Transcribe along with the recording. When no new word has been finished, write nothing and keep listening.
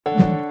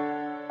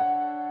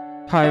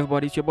Hi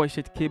everybody, it's your boy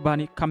Seth K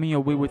Bani coming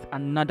your way with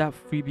another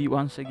freebie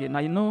once again. Now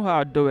you know how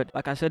I do it.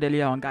 Like I said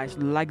earlier on, guys,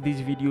 like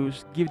these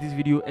videos, give this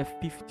video a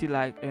 50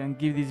 like, and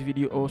give this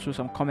video also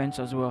some comments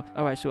as well.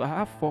 Alright, so I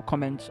have 4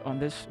 comments on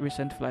this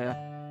recent flyer.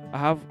 I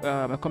have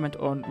a comment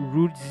on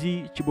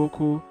Rudzi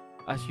Chiboko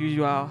as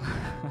usual.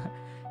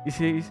 He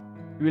says,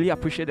 really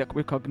appreciate the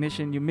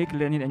recognition. You make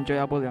learning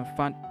enjoyable and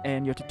fun,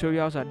 and your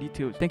tutorials are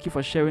detailed. Thank you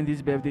for sharing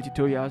these birthday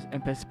tutorials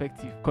and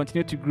perspective.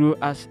 Continue to grow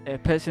as a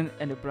person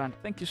and a brand.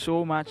 Thank you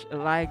so much. A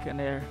like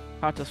and a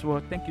heart as well.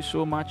 Thank you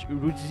so much,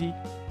 Rudzi.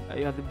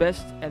 You are the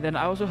best. And then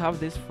I also have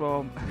this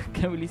from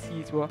can't really see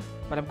it well,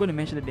 but I'm going to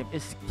mention the name.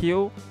 It's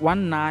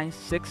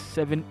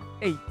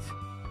Skill19678.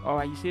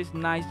 Alright, he says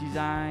nice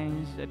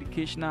designs,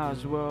 educational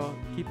as well.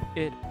 Keep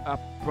it up,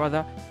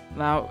 brother.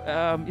 Now,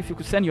 if you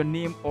could send your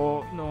name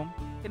or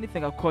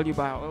anything, I'll call you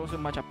by. I also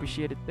much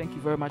appreciate it. Thank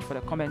you very much for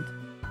the comment.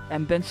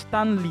 And then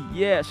Stanley,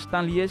 yes,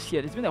 Stanley is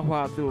here. It's been a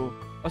while though.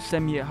 Also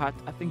send me a hat.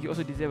 I think you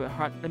also deserve a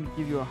hat. Let me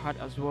give you a hat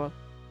as well.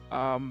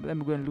 Let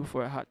me go and look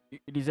for a hat. You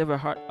deserve a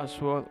hat as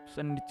well.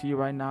 Sending it to you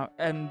right now.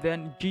 And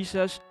then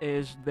Jesus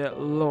is the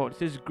Lord.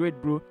 This is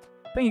great, bro.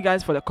 Thank you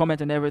guys for the comment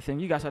and everything.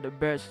 You guys are the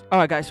best.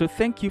 Alright guys, so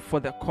thank you for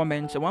the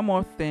comments. And one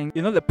more thing,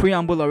 you know the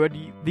preamble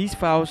already. These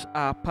files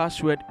are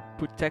password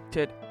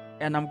protected,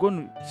 and I'm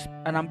going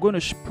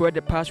to spread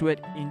the password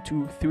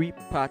into 3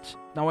 parts.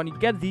 Now when you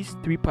get these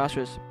 3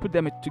 passwords, put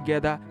them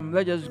together.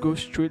 Let's just go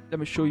straight. Let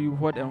me show you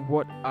what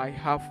I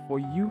have for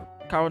you.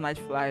 Carol Night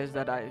flyers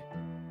that I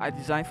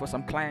designed for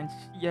some clients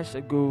years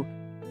ago,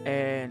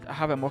 and I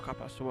have a mock-up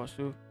as well.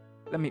 So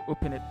let me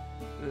open it.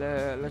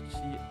 Let's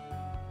see.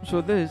 So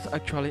this is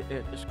actually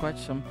it. It's quite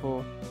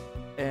simple,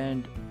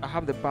 and I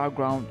have the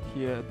background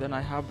here, then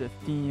I have the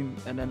theme,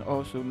 and then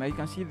also now you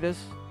can see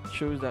this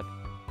shows that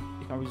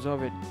you can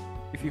resolve it.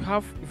 If you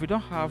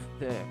don't have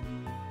the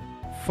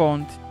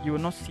font, you will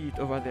not see it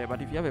over there,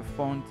 but if you have a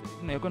font,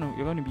 you're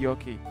gonna be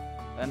okay.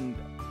 And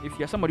if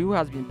you're somebody who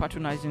has been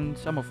patronizing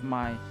some of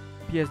my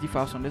PSD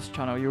files on this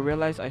channel, you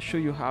realize I show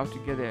you how to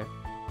get a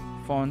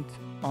font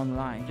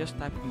online. Just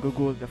type in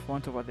Google the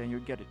font over there and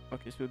you get it.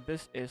 Okay, so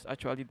this is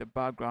actually the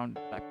background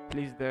I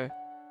placed there,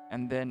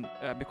 and then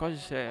because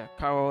it's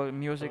carol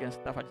music and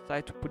stuff, I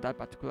decided to put that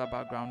particular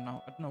background.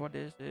 Now I don't know what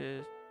this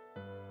is.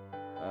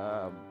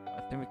 I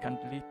think we can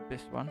delete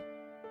this one.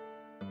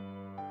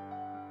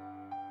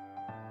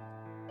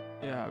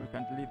 Yeah, we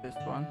can delete this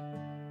one.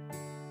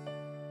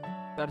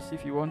 That's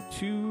if you want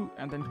to.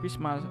 And then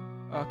Christmas.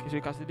 Okay, so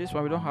you can see this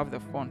one, we don't have the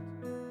font,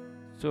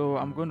 so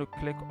I'm going to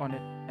click on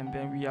it, and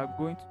then we are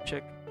going to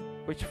check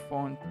which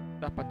font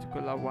that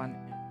particular one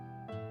is.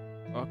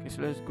 Okay,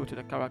 so let's go to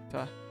the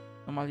character.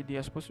 Normally they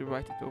are supposed to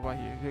write it over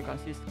here. You can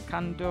see it's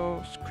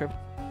Candle Script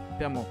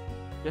Demo.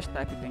 Just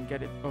type it and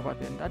get it over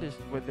there, and that is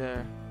with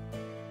the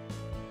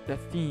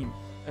theme.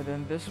 And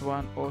then this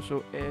one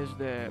also is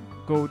the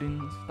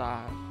golden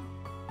star,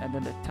 and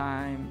then the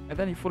time, and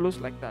then it follows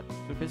like that.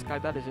 So basically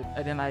that is it.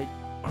 And then I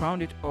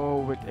crowned it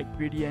all with a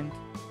gradient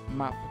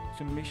map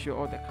to make sure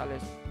all the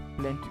colors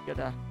blend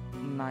together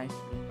nicely.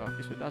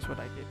 Okay, so that's what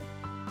I did.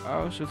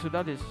 So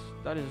that is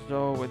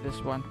all with this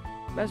one.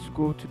 Let's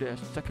go to the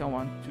second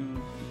one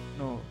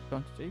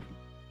don't save.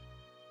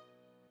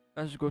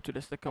 Let's go to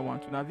the second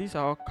one. Now these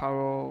are all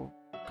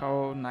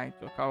Carol Night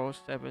or Carol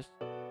Service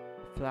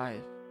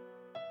flyers.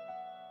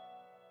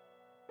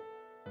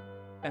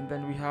 And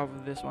then we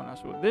have this one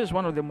as well. This is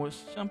one of the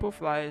most simple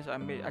flyers I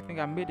made. I think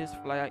I made this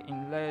flyer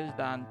in less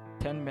than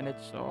 10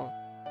 minutes or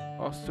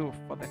so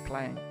for the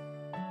client.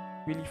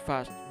 Really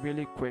fast,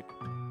 really quick,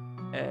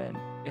 and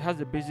it has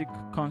the basic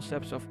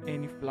concepts of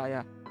any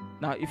flyer.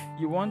 Now if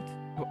you want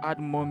to add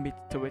more meat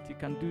to it, you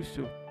can do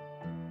so.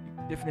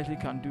 You definitely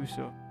can do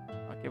so.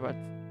 Okay, but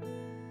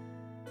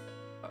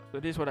so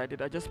this is what I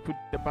did. I just put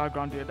the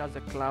background here, that's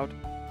a cloud,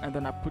 and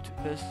then I put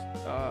this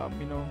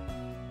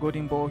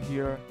golden ball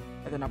here,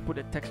 and then I put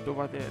the text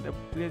over there. Then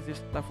place this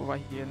stuff over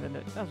here, and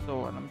then that's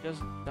all, and I'm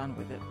just done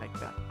with it like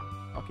that.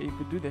 Okay, you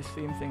could do the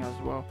same thing as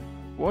well.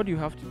 What you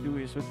have to do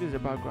is, so this is the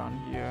background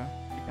here,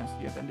 you can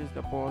see it, and this is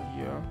the ball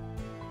here,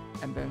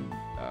 and then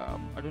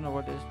I don't know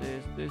what this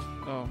is. We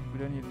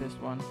don't need this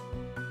one,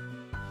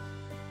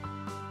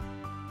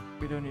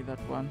 we don't need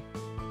that one.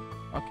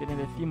 Okay, then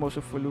the theme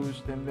also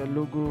follows, then the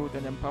logo,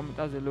 then the empowerment,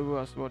 that's the logo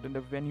as well, then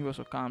the venue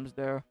also comes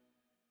there,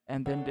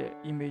 and then the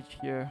image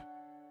here.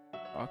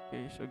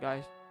 Okay, so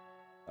guys,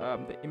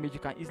 the image, you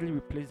can easily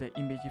replace the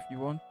image if you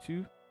want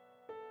to.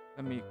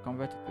 Let me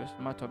convert it to a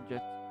smart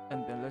object,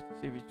 and then let's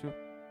save it too.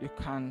 You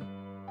can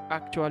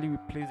actually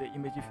replace the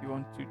image if you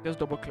want to. Just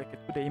double click it,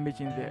 put the image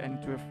in there,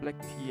 and to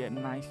reflect here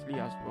nicely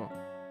as well.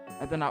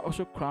 And then I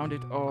also crowned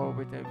it all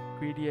with a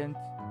gradient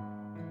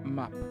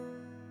map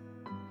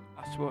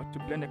as well to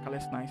blend the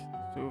colors nicely.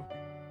 So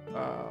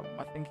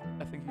I think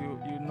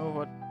you know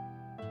what.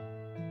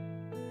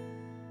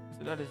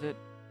 So that is it.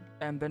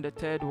 And then the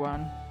third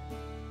one,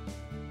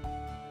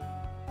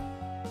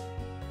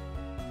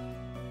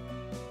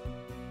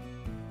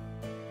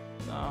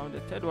 now the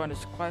third one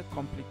is quite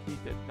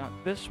complicated. Now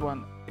this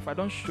one, if I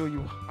don't show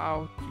you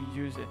how to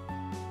use it,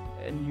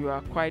 and you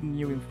are quite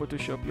new in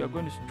Photoshop, you are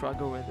going to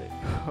struggle with it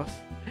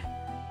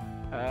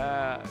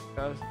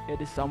because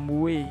it is some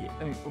way.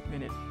 Let me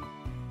open it.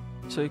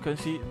 So you can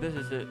see this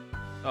is it.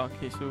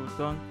 Okay, so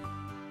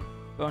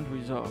don't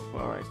resolve.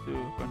 All right,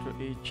 so Control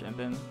H and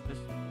then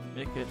just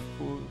make it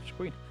full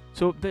screen.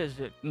 So this is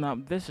it. Now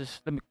this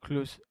is, let me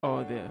close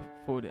all the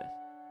folders.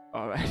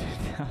 All right,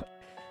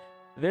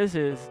 this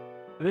is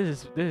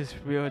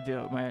real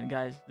deal, man,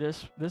 guys.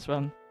 This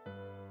one,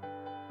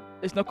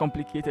 it's not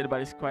complicated, but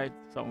it's quite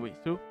some way.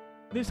 So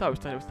this is how we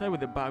start. We start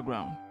with the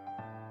background.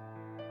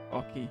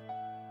 Okay,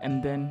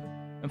 and then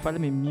in fact,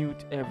 let me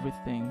mute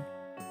everything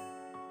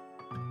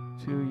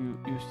so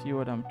you see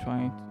what I'm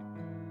trying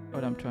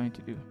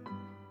to do.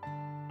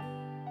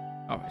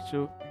 All right,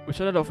 so we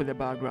started off with the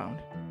background,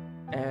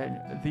 and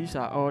these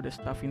are all the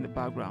stuff in the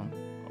background.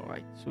 All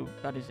right, so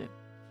that is it.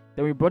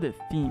 Then we brought a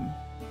theme.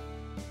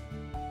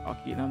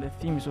 Okay, now the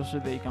theme is also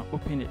there. You can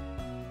open it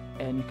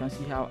and you can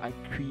see how I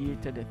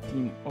created the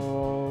theme.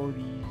 All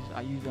these,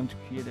 I use them to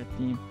create a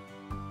theme.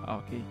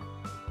 Okay,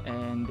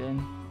 and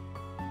then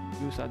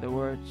those are the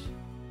words.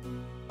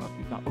 Okay,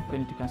 you can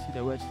open it, you can see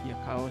the words here,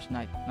 Chaos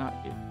Night. Now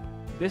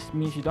this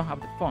means you don't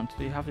have the font,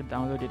 so you have to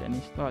download it and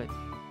install it.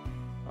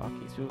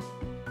 Okay, so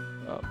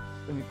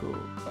let me go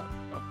back.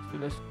 Okay, so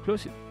let's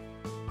close it.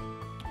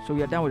 So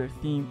we are done with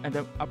the theme, and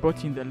then I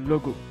brought in the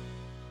logo.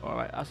 All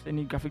right, as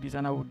any graphic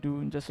designer would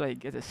do, just so I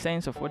get a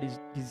sense of what is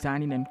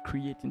designing and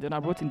creating. Then I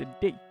brought in the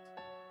date.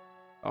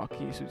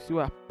 Okay, so see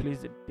where I place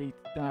the date.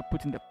 Then I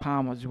put in the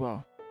palm as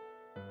well.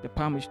 The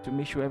palm is to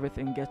make sure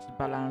everything gets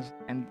balanced,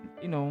 and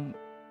you know,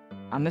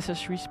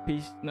 unnecessary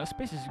space. No,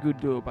 space is good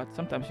though, but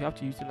sometimes you have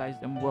to utilize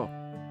them well.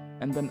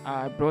 And then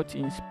I brought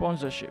in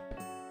sponsorship.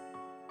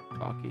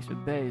 Okay, so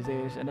there is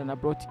this, and then I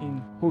brought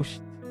in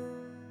host.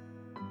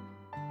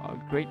 Oh,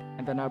 great,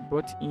 and then I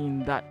brought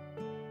in that.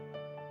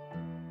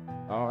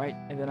 All right,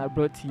 and then I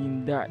brought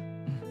in that.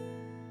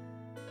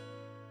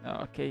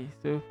 Okay,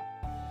 so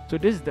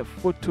this is the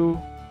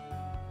photo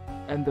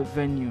and the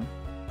venue.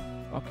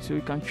 Okay, so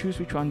you can choose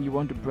which one you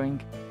want to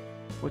bring,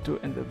 photo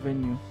and the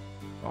venue.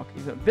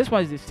 Okay, so this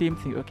one is the same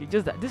thing. Okay,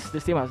 just that this is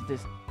the same as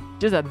this,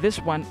 just that this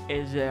one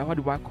is what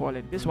do I call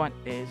it? This one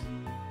is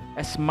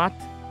a smart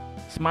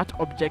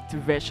object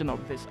version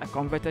of this. I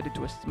converted it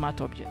to a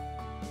smart object.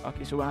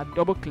 Okay, so when I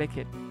double click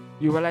it,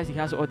 you realize it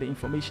has all the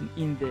information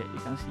in there. You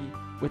can see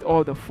with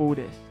all the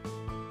folders.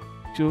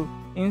 So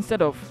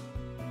instead of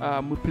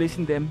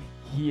replacing them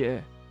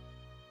here,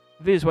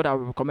 this is what I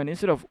would recommend.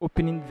 Instead of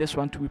opening this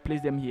one to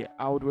replace them here,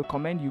 I would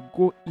recommend you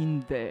go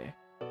in there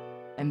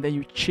and then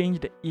you change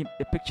the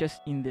pictures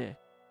in there.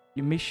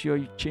 You make sure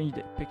you change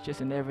the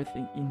pictures and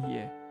everything in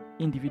here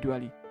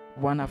individually,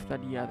 one after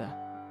the other.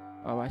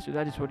 Alright, so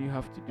that is what you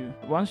have to do.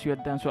 Once you are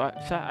done, so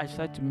I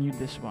decided to mute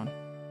this one.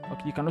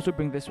 Okay, you can also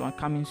bring this one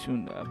coming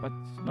soon, but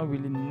it's not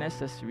really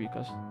necessary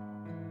because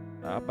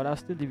but I'll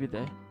still leave it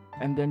there.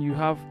 And then you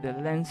have the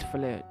lens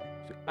flare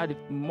to add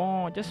it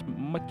more, just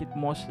make it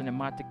more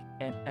cinematic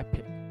and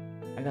epic.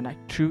 And then I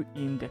threw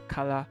in the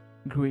color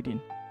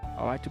grading,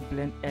 alright, to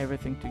blend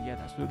everything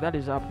together. So that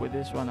is up with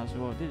this one as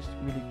well. This is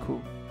really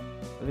cool.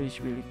 This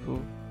is really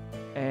cool.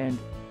 And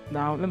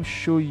now let me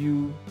show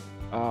you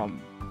a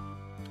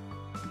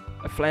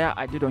flyer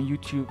I did on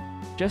YouTube,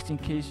 just in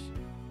case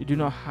you do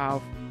not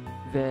have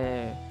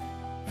the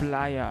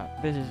flyer.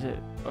 This is it.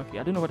 Okay,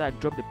 I don't know whether I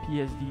dropped the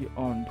PSD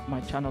on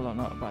my channel or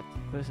not, but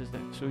this is it.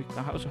 So you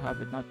can also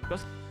have it now,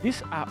 because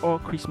these are all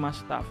Christmas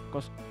stuff,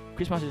 because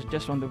Christmas is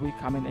just on the way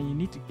coming and you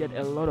need to get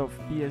a lot of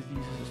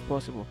PSDs as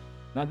possible.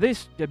 Now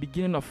this, the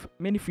beginning of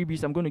many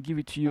freebies I'm going to give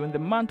it to you in the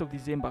month of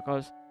December,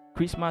 because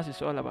Christmas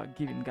is all about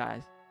giving,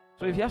 guys.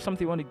 So if you have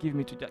something you want to give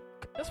me to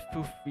just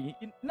feel free.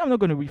 I'm not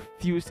going to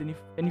refuse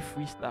any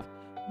free stuff.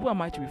 Who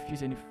am I to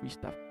refuse any free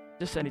stuff?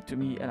 Just send it to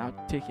me and I'll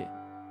take it.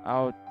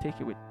 I'll take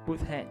it with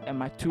both hands and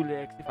my 2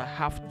 legs if I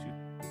have to.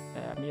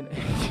 I mean,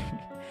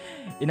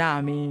 you know what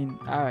I mean?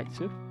 Alright,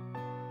 so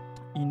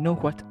you know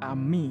what I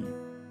mean.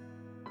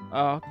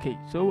 Okay,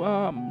 so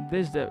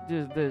this is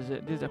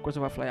the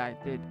crossover flyer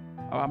I did.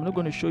 I'm not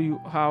going to show you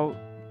how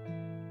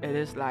it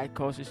is like,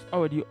 because it's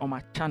already on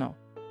my channel.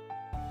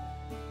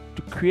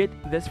 To create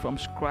this from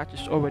scratch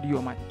is already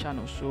on my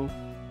channel, so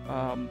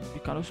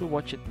you can also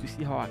watch it to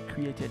see how I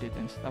created it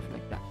and stuff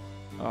like that.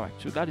 Alright,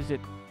 so that is it.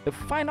 The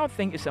final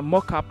thing is a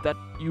mock-up that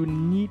you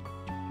need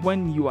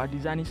when you are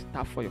designing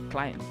stuff for your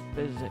clients.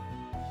 This is it.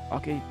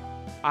 Okay,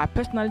 I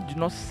personally do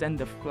not send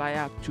the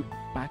flyer to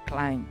my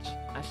clients.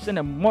 I send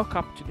a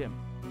mock-up to them,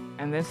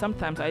 and then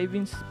sometimes I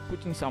even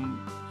put in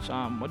some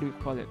what do we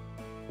call it,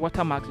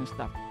 watermarks and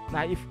stuff.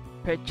 Now if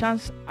per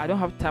chance I don't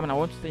have time and I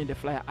want to send in the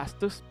flyer, I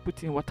still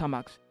put in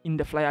watermarks in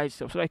the flyer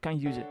itself so I can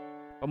use it.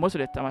 But most of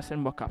the time I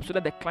send mock-up so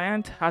that the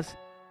client has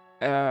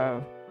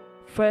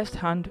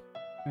first-hand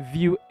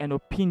view and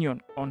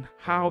opinion on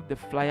how the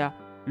flyer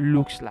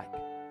looks like.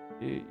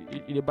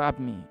 It about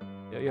me,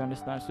 you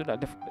understand? So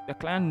that the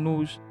client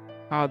knows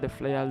how the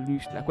flyer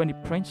looks like when he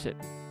prints it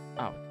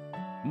out.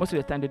 Most of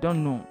the time they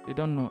don't know,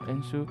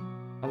 and so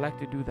I like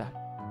to do that.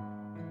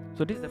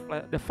 So this is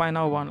the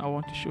final one I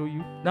want to show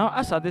you. Now,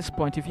 as at this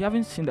point, if you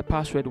haven't seen the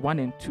password 1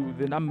 and 2,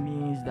 then that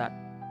means that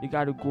you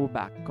got to go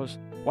back, because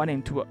 1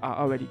 and 2 are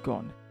already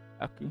gone.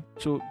 Okay,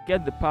 so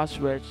get the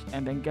passwords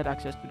and then get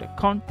access to the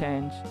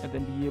contents and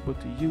then be able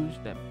to use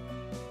them.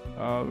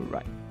 All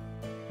right.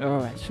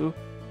 So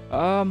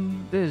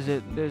this is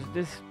it. This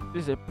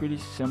is a pretty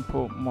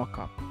simple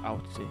mock-up, I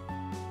would say.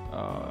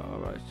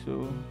 All right,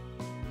 so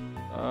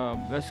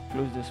let's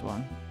close this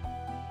one.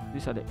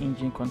 These are the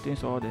engine,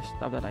 contains all the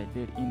stuff that I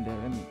did in there.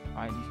 Let me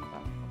hide this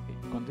stuff.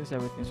 Okay, it contains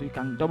everything. So you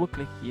can double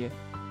click here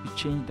to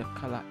change the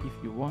color if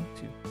you want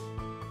to.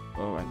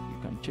 All right,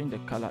 you can change the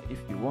color if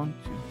you want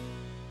to.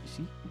 You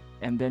see,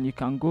 and then you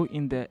can go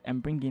in there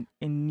and bring in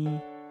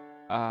any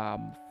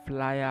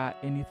flyer,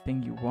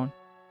 anything you want.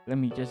 Let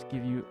me just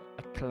give you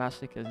a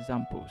classic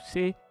example.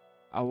 Say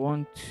I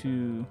want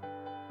to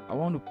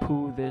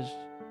pull this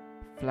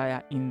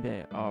flyer in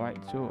there. All right,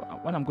 so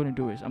what I'm going to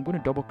do is I'm going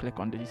to double click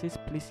on this. It says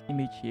place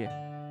image here.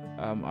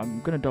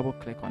 I'm going to double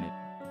click on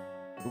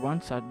it.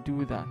 Once I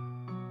do that,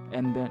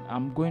 and then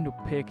I'm going to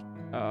pick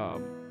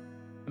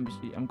let me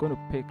see, I'm going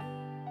to pick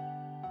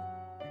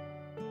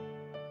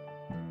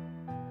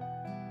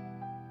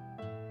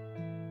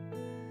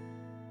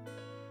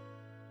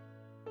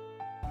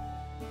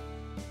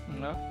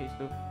okay,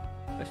 so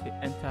let's say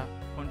enter,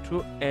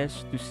 Control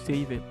S to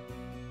save it.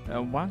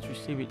 Once you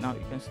save it, now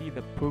you can see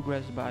the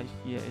progress bar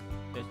here.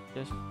 It's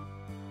just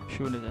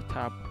shown as a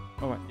tab.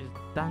 Alright, it's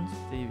done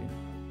saving,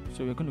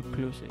 so we're going to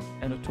close it,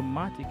 and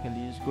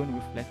automatically it's going to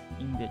reflect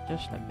in there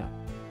just like that.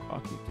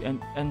 Okay,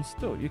 and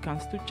still you can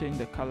still change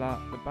the color,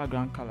 the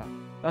background color.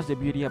 That's the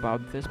beauty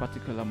about this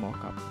particular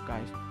mockup,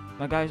 guys.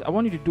 Now guys, I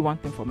want you to do one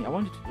thing for me. I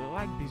want you to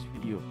like this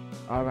video,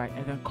 alright,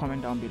 and then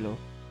comment down below.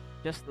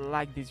 Just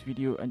like this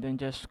video and then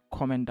just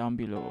comment down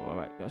below.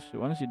 Alright, so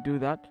once you do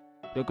that,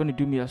 you're going to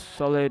do me a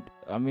solid.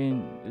 I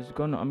mean,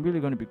 I'm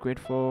really going to be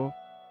grateful.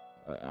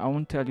 I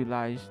won't tell you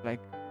lies. Like,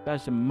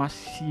 that's a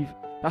massive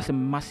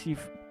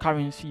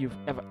currency you've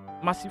ever,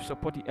 massive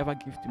support you ever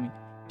give to me.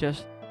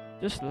 Just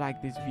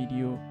like this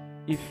video.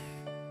 If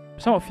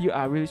some of you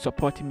are really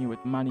supporting me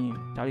with money,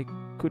 Charlie,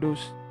 kudos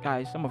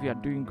guys. Some of you are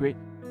doing great.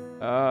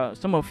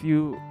 Some of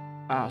you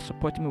are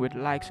supporting me with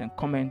likes and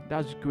comments.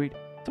 That's great.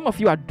 Some of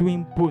you are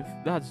doing both.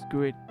 That's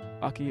great.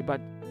 Okay,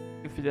 but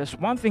if there's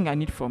one thing I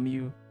need from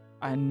you,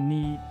 I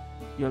need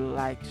your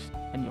likes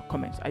and your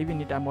comments. I even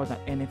need that more than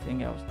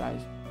anything else, guys.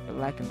 The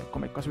like and the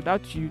comment. Because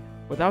without you,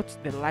 without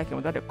the like and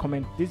without the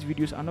comment, these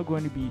videos are not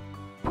going to be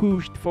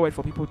pushed forward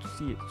for people to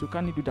see it. So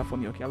can you do that for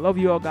me? Okay, I love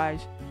you all,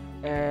 guys.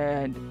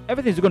 And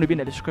everything is going to be in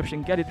the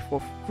description. Get it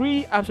for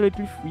free,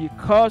 absolutely free.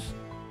 Because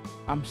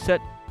I'm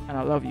Seth and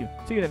I love you.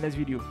 See you in the next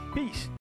video. Peace.